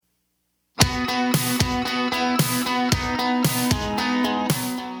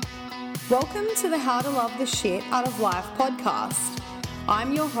Welcome to the How to Love the Shit Out of Life podcast.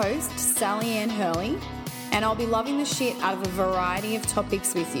 I'm your host, Sally Ann Hurley, and I'll be loving the shit out of a variety of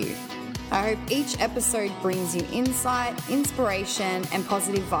topics with you. I hope each episode brings you insight, inspiration, and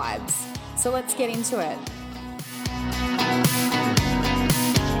positive vibes. So let's get into it.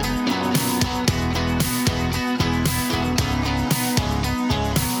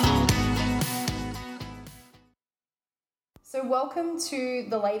 So welcome to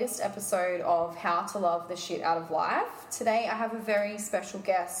the latest episode of How to Love the Shit Out of Life. Today I have a very special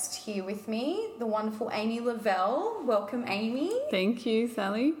guest here with me, the wonderful Amy Lavelle. Welcome, Amy. Thank you,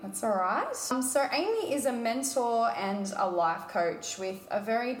 Sally. That's all right. So Amy is a mentor and a life coach with a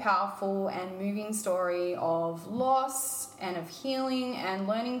very powerful and moving story of loss and of healing and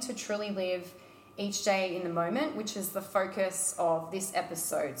learning to truly live each day in the moment, which is the focus of this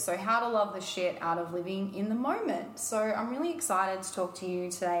episode. So how to love the shit out of living in the moment. So I'm really excited to talk to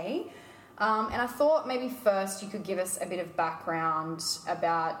you today. And I thought maybe first you could give us a bit of background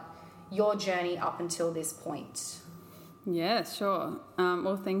about your journey up until this point. Yeah, sure.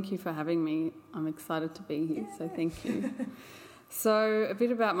 Well, thank you for having me. I'm excited to be here, so thank you. So a bit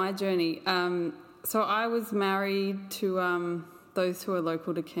about my journey. So I was married to those who are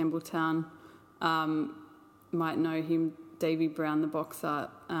local to Campbelltown. Might know him, Davey Brown, the boxer.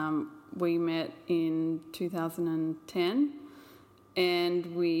 We met in 2010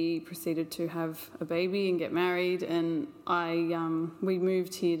 and we proceeded to have a baby and get married, and we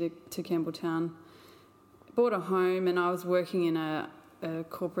moved here to Campbelltown, bought a home, and I was working in a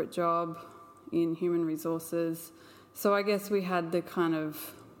corporate job in human resources. So I guess we had the kind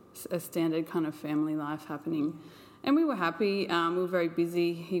of a standard kind of family life happening. And we were happy. We were very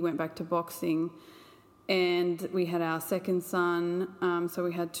busy. He went back to boxing, and we had our second son. So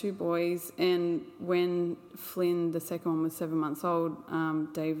we had two boys. And when Flynn, the second one, was 7 months old,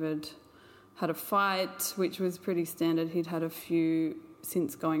 David had a fight, which was pretty standard. He'd had a few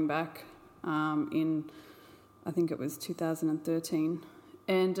since going back in, I think it was 2013.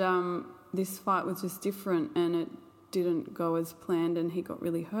 And this fight was just different, and it didn't go as planned, and he got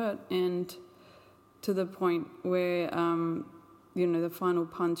really hurt. And to the point where, the final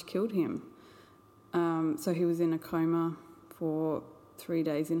punch killed him. So he was in a coma for 3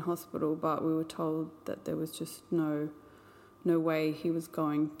 days in hospital, but we were told that there was just no way he was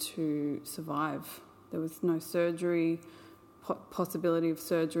going to survive. There was no surgery, possibility of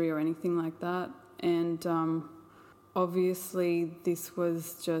surgery or anything like that. And obviously this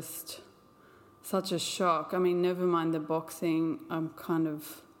was just such a shock. I mean, never mind the boxing, I'm kind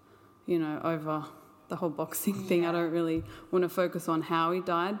of, over the whole boxing thing. I don't really want to focus on how he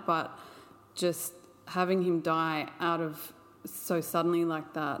died, but just having him die out of so suddenly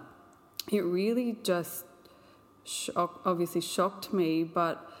like that, it really just obviously shocked me.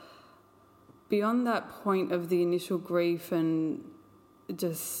 But beyond that point of the initial grief and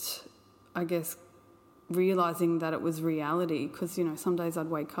just, I guess, realising that it was reality, because, some days I'd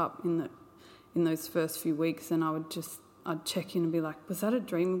wake up in those first few weeks and I'd check in and be like, was that a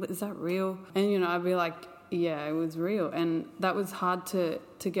dream? Is that real? And, I'd be like, yeah, it was real. And that was hard to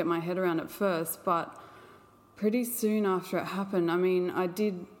get my head around at first. But pretty soon after it happened, I mean, I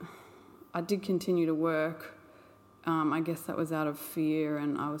did continue to work. I guess that was out of fear,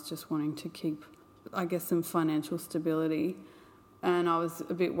 and I was just wanting to keep, I guess, some financial stability. And I was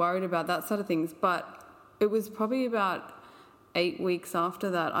a bit worried about that sort of things. But it was probably about 8 weeks after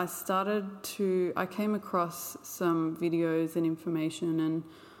that, I came across some videos and information, and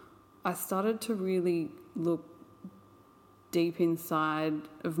I started to really look deep inside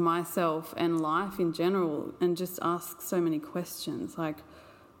of myself and life in general and just ask so many questions, like,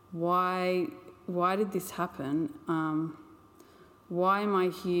 why did this happen? Why am I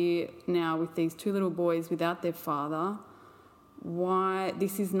here now with these two little boys without their father? Why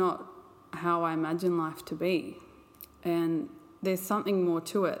this is not how I imagine life to be? And there's something more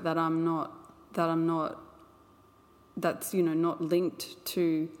to it that's not linked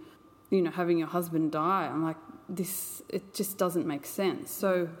to, having your husband die. I'm like, it just doesn't make sense.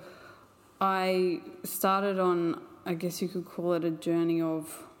 So I started on, I guess you could call it a journey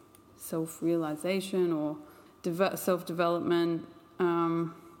of self-realization or self-development.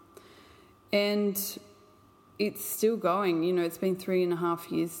 And it's still going, it's been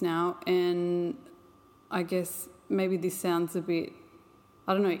 3.5 years now. And I guess maybe this sounds a bit,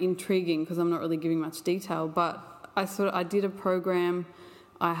 intriguing, because I'm not really giving much detail, but I did a program.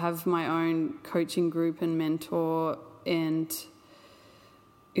 I have my own coaching group and mentor, and,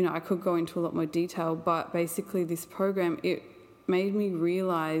 I could go into a lot more detail, but basically this program, it made me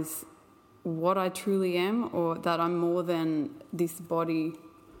realise what I truly am, or that I'm more than this body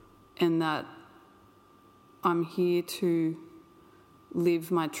and that I'm here to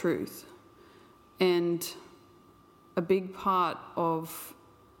live my truth. And a big part of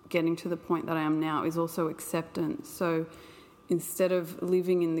getting to the point that I am now is also acceptance. So instead of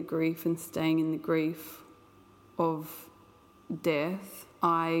living in the grief and staying in the grief of death,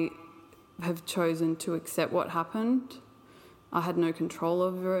 I have chosen to accept what happened. I had no control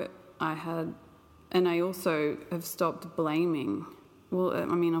over it. And I also have stopped blaming. Well,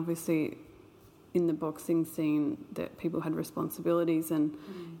 I mean, obviously in the boxing scene that people had responsibilities, and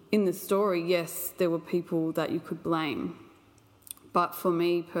in the story, yes, there were people that you could blame. But for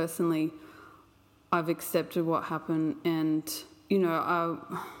me personally, I've accepted what happened, and, you know,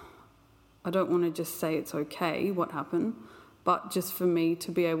 I don't want to just say it's okay what happened, but just for me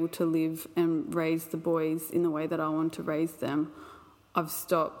to be able to live and raise the boys in the way that I want to raise them, I've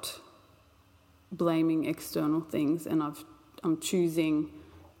stopped blaming external things, and I'm choosing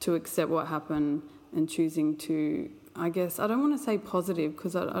to accept what happened and choosing to, I guess, I don't want to say positive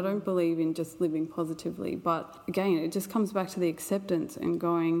because I don't believe in just living positively, but again, it just comes back to the acceptance and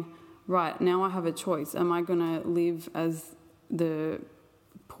going, right, now I have a choice. Am I going to live as the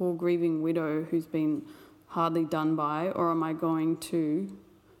poor grieving widow who's been hardly done by, or am I going to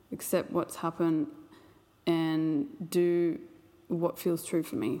accept what's happened and do what feels true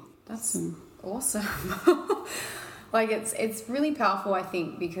for me? That's awesome. Like, it's really powerful, I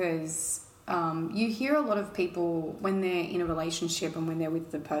think, because you hear a lot of people when they're in a relationship and when they're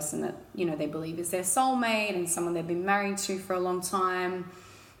with the person that, you know, they believe is their soulmate and someone they've been married to for a long time.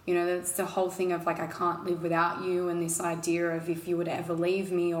 You know, that's the whole thing of, like, I can't live without you, and this idea of if you were to ever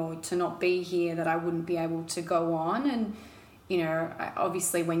leave me or to not be here, that I wouldn't be able to go on. And, you know,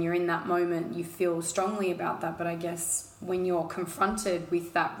 obviously when you're in that moment, you feel strongly about that. But I guess when you're confronted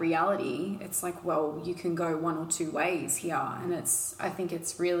with that reality, it's like, well, you can go one or two ways here. And I think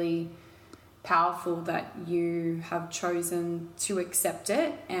it's really powerful that you have chosen to accept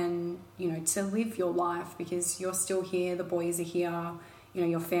it and, you know, to live your life, because you're still here, the boys are here, you know,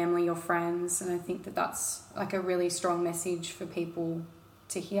 your family, your friends. And I think that that's like a really strong message for people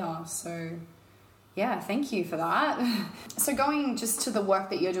to hear. So yeah, thank you for that. So going just to the work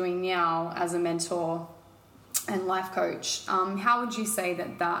that you're doing now as a mentor and life coach, how would you say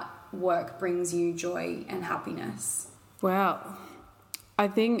that work brings you joy and happiness? Wow. I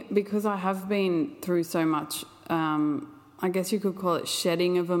think because I have been through so much, I guess you could call it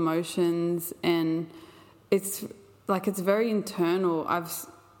shedding of emotions, and it's very internal.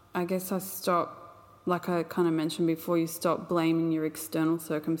 I guess I stopped, like I kind of mentioned before, you stop blaming your external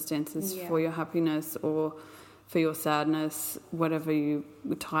circumstances for your happiness or for your sadness, whatever you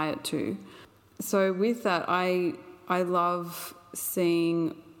would tie it to. So with that, I love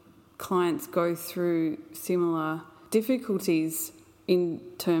seeing clients go through similar difficulties in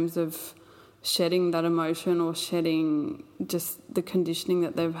terms of shedding that emotion or shedding just the conditioning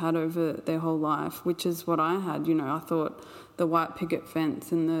that they've had over their whole life, which is what I had. You know, I thought the white picket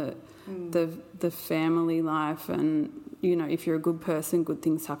fence and the family life, and, you know, if you're a good person, good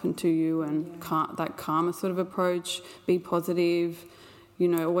things happen to you, and that karma sort of approach, be positive, you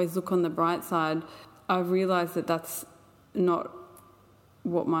know, always look on the bright side. I've realised that that's not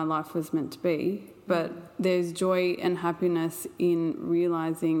what my life was meant to be, but there's joy and happiness in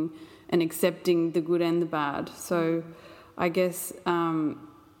realising and accepting the good and the bad. So I guess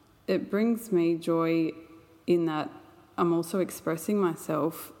it brings me joy in that I'm also expressing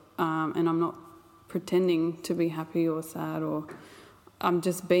myself, and I'm not pretending to be happy or sad, or I'm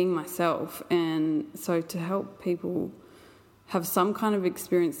just being myself. And so to help people have some kind of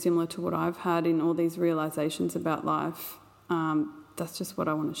experience similar to what I've had in all these realizations about life, that's just what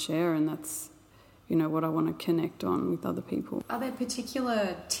I want to share, and that's, you know, what I want to connect on with other people. Are there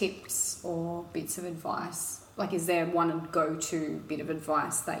particular tips or bits of advice? Like, is there one go-to bit of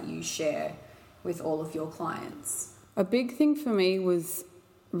advice that you share with all of your clients? A big thing for me was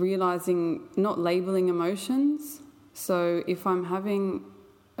realising not labelling emotions. So if I'm having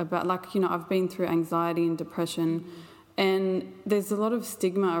I've been through anxiety and depression, and there's a lot of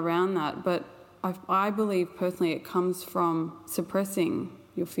stigma around that, but I believe personally it comes from suppressing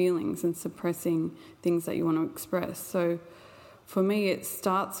your feelings and suppressing things that you want to express. So for me, it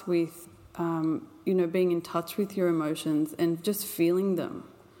starts with, being in touch with your emotions and just feeling them,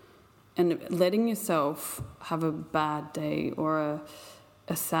 and letting yourself have a bad day or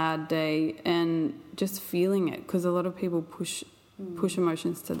a sad day and just feeling it, because a lot of people push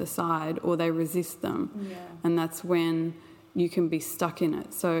emotions to the side or they resist them, and that's when you can be stuck in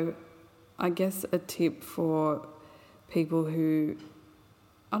it. So I guess a tip for people who,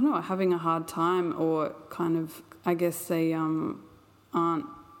 I don't know, are having a hard time, or kind of, I guess they aren't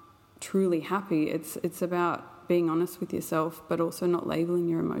truly happy. It's about being honest with yourself, but also not labeling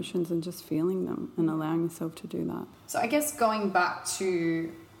your emotions and just feeling them and allowing yourself to do that. So I guess going back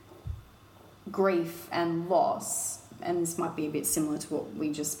to grief and loss, and this might be a bit similar to what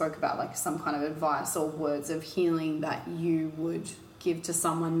we just spoke about, like some kind of advice or words of healing that you would give to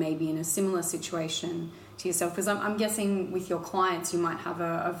someone maybe in a similar situation to yourself, because I'm guessing with your clients you might have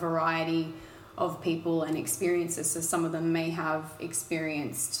a variety of people and experiences, so some of them may have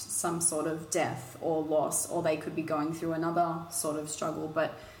experienced some sort of death or loss, or they could be going through another sort of struggle,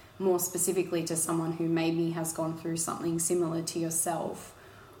 but more specifically to someone who maybe has gone through something similar to yourself,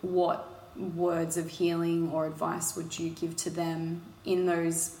 what words of healing or advice would you give to them in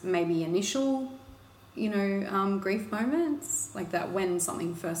those maybe initial, grief moments, like that when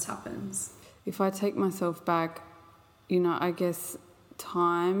something first happens? If I take myself back, I guess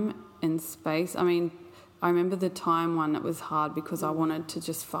time and space. I mean, I remember the time one that was hard because I wanted to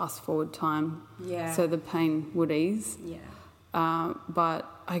just fast forward time so the pain would ease. Yeah. But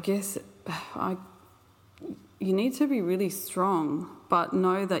I guess you need to be really strong, but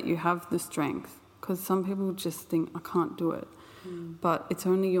know that you have the strength, because some people just think, I can't do it. But it's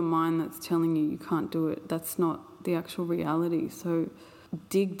only your mind that's telling you can't do it. That's not the actual reality. So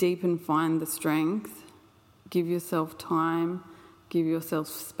dig deep and find the strength. Give yourself time. Give yourself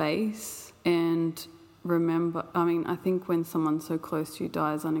space. And remember, I think when someone so close to you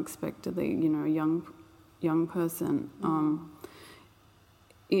dies unexpectedly, a young person,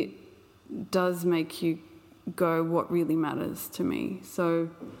 it does make you go, what really matters to me. So,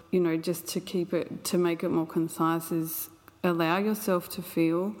 just to make it more concise is allow yourself to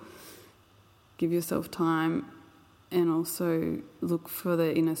feel, give yourself time, and also look for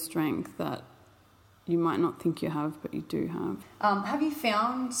the inner strength that you might not think you have, but you do have. Have you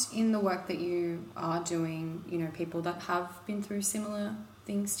found in the work that you are doing, people that have been through similar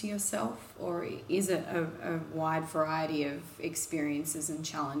things to yourself, or is it a wide variety of experiences and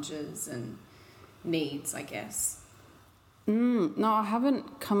challenges and needs, I guess? No, I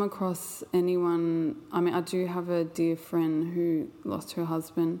haven't come across anyone. I do have a dear friend who lost her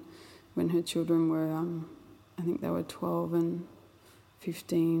husband when her children were, I think they were 12 and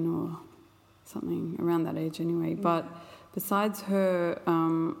 15 or something, around that age anyway. But besides her,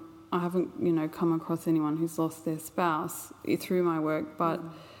 I haven't, come across anyone who's lost their spouse through my work, but,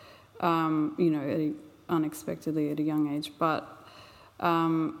 unexpectedly at a young age. But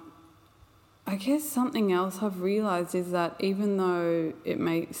I guess something else I've realised is that even though it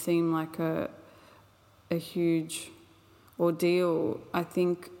may seem like a huge ordeal, I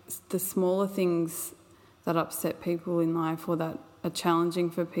think the smaller things that upset people in life or that are challenging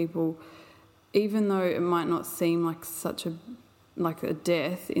for people, even though it might not seem like such a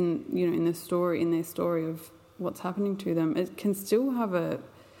death in their story of what's happening to them, it can still have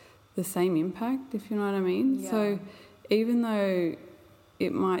the same impact, if you know what I mean. Yeah. So even though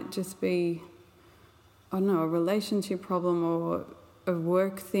it might just be, I don't know, a relationship problem or a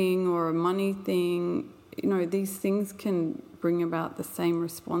work thing or a money thing, these things can bring about the same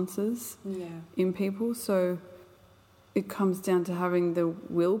responses in people. So it comes down to having the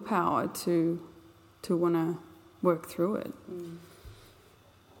willpower to want to work through it.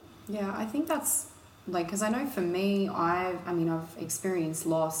 Yeah, I think that's because I know for me, I've experienced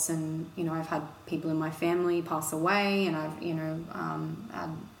loss, and I've had people in my family pass away, and I've had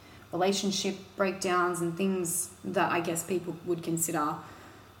relationship breakdowns and things that I guess people would consider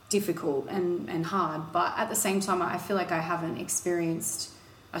difficult and hard. But at the same time, I feel like I haven't experienced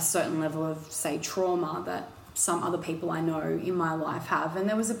a certain level of, say, trauma that some other people I know in my life have. And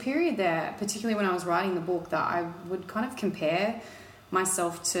there was a period there, particularly when I was writing the book, that I would kind of compare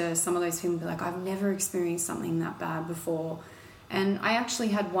myself to some of those people and be like, I've never experienced something that bad before. And I actually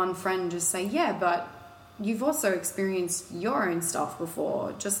had one friend just say, yeah, but you've also experienced your own stuff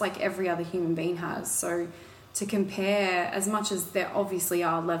before, just like every other human being has. So to compare, as much as there obviously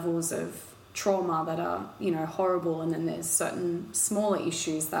are levels of trauma that are, horrible, and then there's certain smaller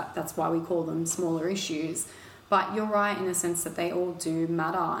issues that's why we call them smaller issues. But you're right in the sense that they all do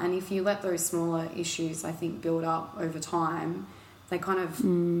matter. And if you let those smaller issues, I think, build up over time, they kind of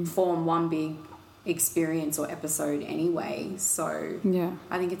form one big experience or episode anyway. So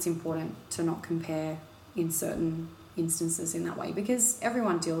I think it's important to not compare in certain instances in that way, because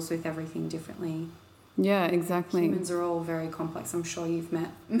everyone deals with everything differently. Yeah, exactly. Humans are all very complex. I'm sure you've met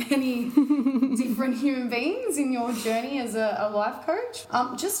many different human beings in your journey as a life coach.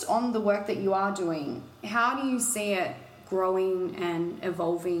 Just on the work that you are doing, how do you see it growing and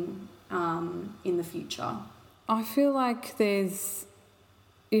evolving in the future? I feel like there's,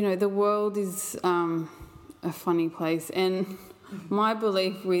 the world is a funny place, and my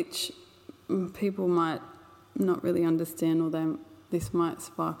belief, which people might not really understand, or this might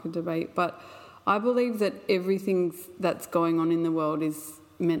spark a debate, but I believe that everything that's going on in the world is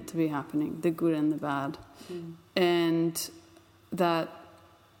meant to be happening, the good and the bad. And that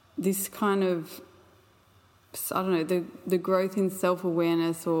this kind of, I don't know, the growth in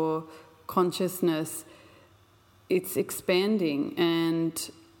self-awareness or consciousness, it's expanding,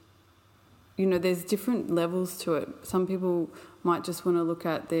 and there's different levels to it. Some people might just want to look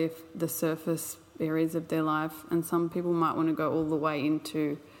at the surface areas of their life, and some people might want to go all the way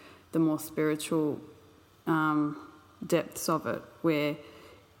into the more spiritual depths of it, where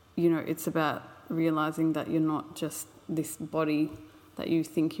it's about realizing that you're not just this body that you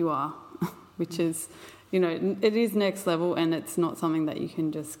think you are, which is, it is next level, and it's not something that you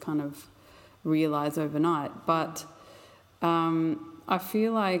can just kind of realize overnight. But I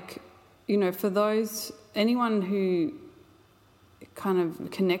feel like, for anyone who kind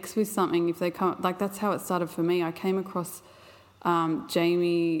of connects with something, if they come, like that's how it started for me. I came across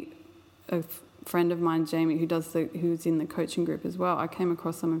Jamie, a friend of mine, Jamie, who's in the coaching group as well. I came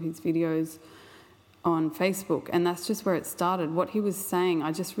across some of his videos on Facebook, and that's just where it started. What he was saying,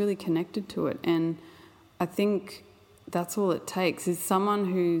 I just really connected to it, and I think that's all it takes is someone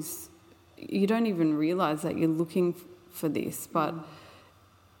you don't even realize that you're looking for this, but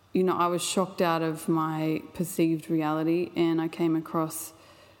I was shocked out of my perceived reality, and I came across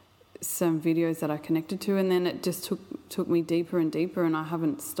some videos that I connected to, and then it just took me deeper and deeper, and I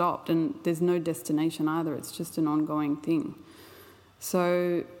haven't stopped, and there's no destination either. It's just an ongoing thing.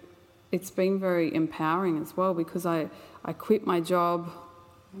 So it's been very empowering as well, because I quit my job,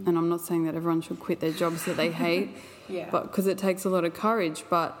 and I'm not saying that everyone should quit their jobs that they hate, but because it takes a lot of courage,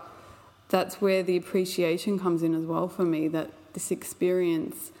 but that's where the appreciation comes in as well for me, that this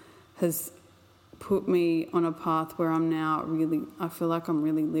experience has put me on a path where I feel like I'm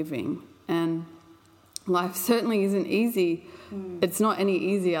really living. And life certainly isn't easy. It's not any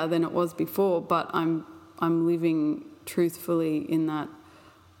easier than it was before, but I'm living truthfully in that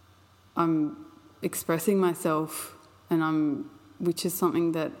I'm expressing myself, and which is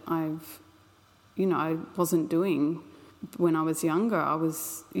something that I wasn't doing when I was younger.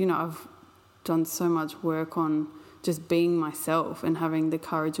 I've done so much work on just being myself and having the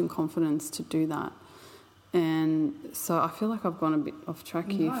courage and confidence to do that. And so I feel like I've gone a bit off track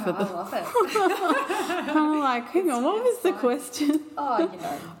here. I love it. Kind of like, hang on, what was the question? But,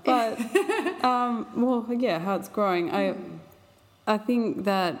 how it's growing. I think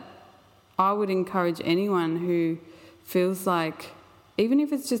that I would encourage anyone who feels like, even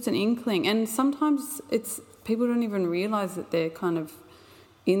if it's just an inkling, and sometimes people don't even realise that they're kind of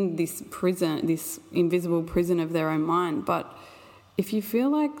in this prison, this invisible prison of their own mind. But if you feel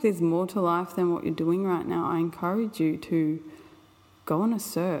like there's more to life than what you're doing right now, I encourage you to go on a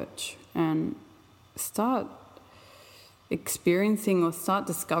search and start experiencing or start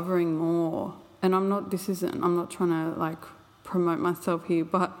discovering more. And I'm not trying to like promote myself here,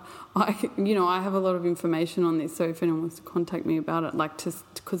 but I have a lot of information on this. So if anyone wants to contact me about it,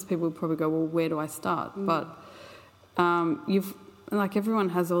 because people will probably go, well, where do I start? But everyone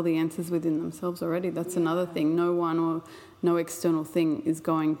has all the answers within themselves already. That's another thing. No one or no external thing is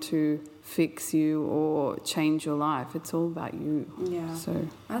going to fix you or change your life. It's all about you. Yeah. So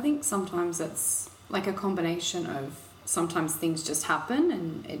I think sometimes it's like a combination of, sometimes things just happen,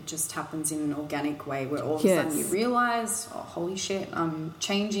 and it just happens in an organic way where all of a sudden you realise, oh, holy shit, I'm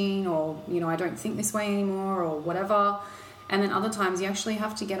changing, or, I don't think this way anymore, or whatever. And then other times you actually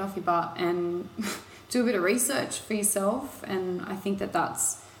have to get off your butt and do a bit of research for yourself. And I think that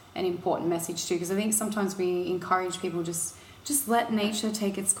that's an important message too, because I think sometimes we encourage people just let nature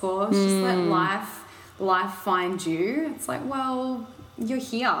take its course, just let life find you. It's like, well, you're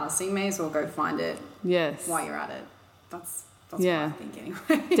here, so you may as well go find it. Yes. While you're at it. That's what I think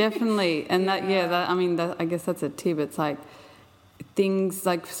anyway. Definitely. And I guess that's a tip. It's like things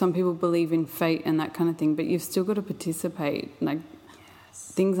like some people believe in fate and that kind of thing, but you've still got to participate.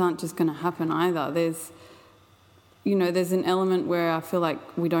 Things aren't just going to happen either. There's an element where I feel like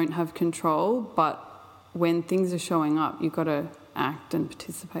we don't have control, but when things are showing up, you've got to act and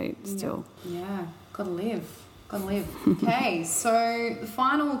participate still. Yeah. Got to live. Okay. So the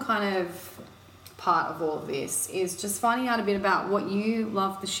final kind of part of all of this is just finding out a bit about what you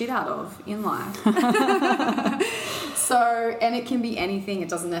love the shit out of in life. So, and it can be anything. It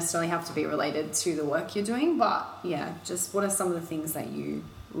doesn't necessarily have to be related to the work you're doing, but just what are some of the things that you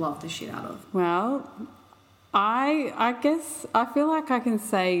love the shit out of? Well, I guess I feel like I can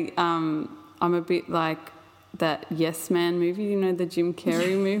say I'm a bit like that Yes Man movie, the Jim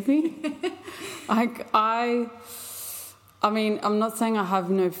Carrey movie. I mean, I'm not saying I have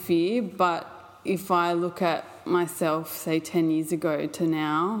no fear, but if I look at myself, say 10 years ago to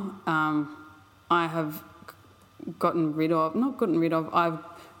now, I have I've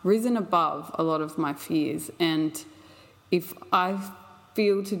risen above a lot of my fears. And if I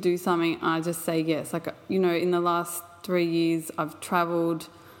feel to do something, I just say yes. Like, you know, in the last 3 years, I've travelled,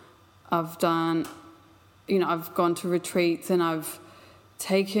 I've gone to retreats, and I've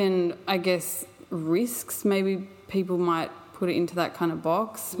taken, I guess, risks. Maybe people might put it into that kind of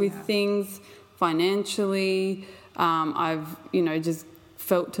box with things financially. I've, just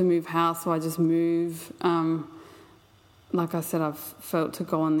felt to move house, so I just move. Like I said, I've felt to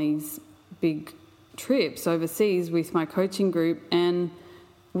go on these big trips overseas with my coaching group, and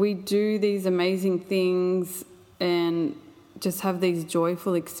we do these amazing things and just have these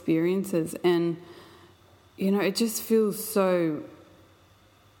joyful experiences, and it just feels so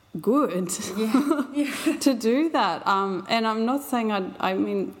good to do that. And I'm not saying I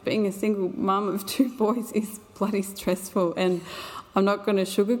mean, being a single mum of 2 boys is bloody stressful, and I'm not going to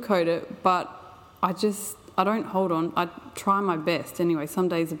sugarcoat it, but I don't hold on. I try my best anyway. Some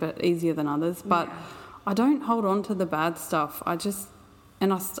days are a bit easier than others, but I don't hold on to the bad stuff.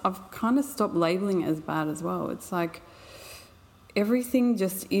 I've kind of stopped labelling it as bad as well. It's like everything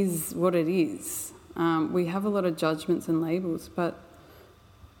just is what it is. We have a lot of judgments and labels, but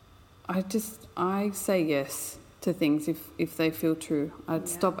I say yes to things if they feel true. I'd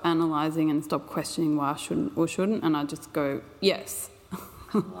stop analysing and stop questioning why I shouldn't or shouldn't, and I just go, yes.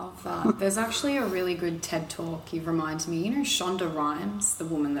 I love that. There's actually a really good TED Talk. You've reminded me. Shonda Rhimes, the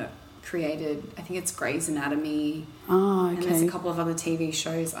woman that created, I think it's Grey's Anatomy. Oh, okay. And there's a couple of other TV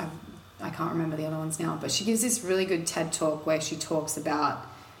shows. I can't remember the other ones now. But she gives this really good TED Talk where she talks about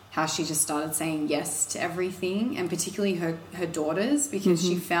how she just started saying yes to everything, and particularly her daughters, because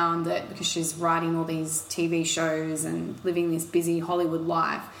she found that because she's writing all these TV shows and living this busy Hollywood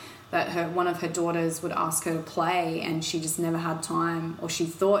life, that one of her daughters would ask her to play, and she just never had time, or she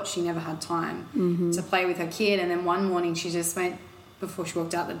thought she never had time to play with her kid. And then one morning she just went, before she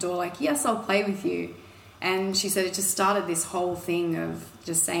walked out the door, like, yes, I'll play with you. And she said it just started this whole thing of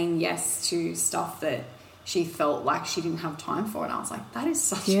just saying yes to stuff that she felt like she didn't have time for. And I was like, that is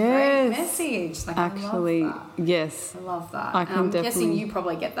such a great message. Like, actually, I love that. yes. I love that. I'm guessing you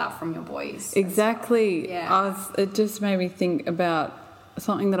probably get that from your boys. Exactly. Yeah. It just made me think about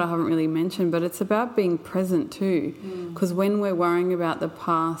something that I haven't really mentioned, but it's about being present too. Because when we're worrying about the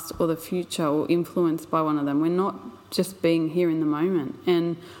past or the future or influenced by one of them, we're not just being here in the moment.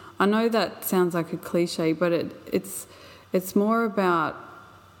 And I know that sounds like a cliche, but it's more about,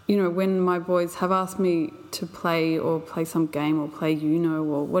 when my boys have asked me to play some game or play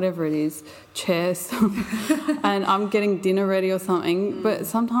or whatever it is, chess, and I'm getting dinner ready or something, but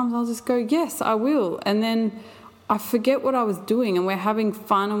sometimes I'll just go, yes, I will. And then I forget what I was doing, and we're having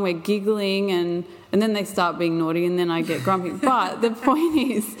fun and we're giggling, and then they start being naughty, and then I get grumpy. But the point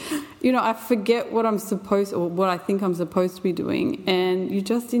is, I forget what I think I'm supposed to be doing, and you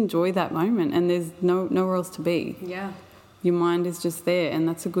just enjoy that moment, and there's nowhere else to be. Yeah. Your mind is just there, and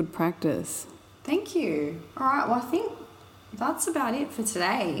that's a good practice. Thank you. All right, well, I think that's about it for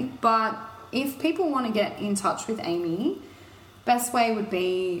today. But if people want to get in touch with Amy, best way would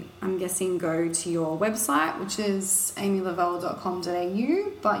be, I'm guessing, go to your website, which is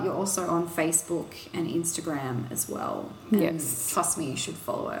amylavelle.com.au, but you're also on Facebook and Instagram as well. And yes. Trust me, you should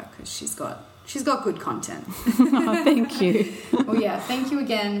follow her because she's got good content. Oh, thank you. Well, yeah, thank you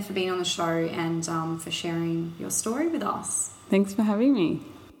again for being on the show and for sharing your story with us. Thanks for having me.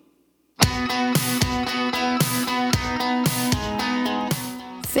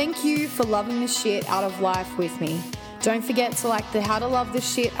 Thank you for loving the shit out of life with me. Don't forget to like the How to Love the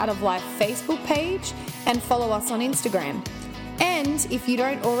Shit Out of Life Facebook page and follow us on Instagram. And if you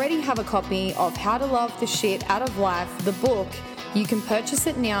don't already have a copy of How to Love the Shit Out of Life, the book, you can purchase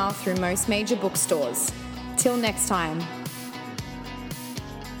it now through most major bookstores. Till next time.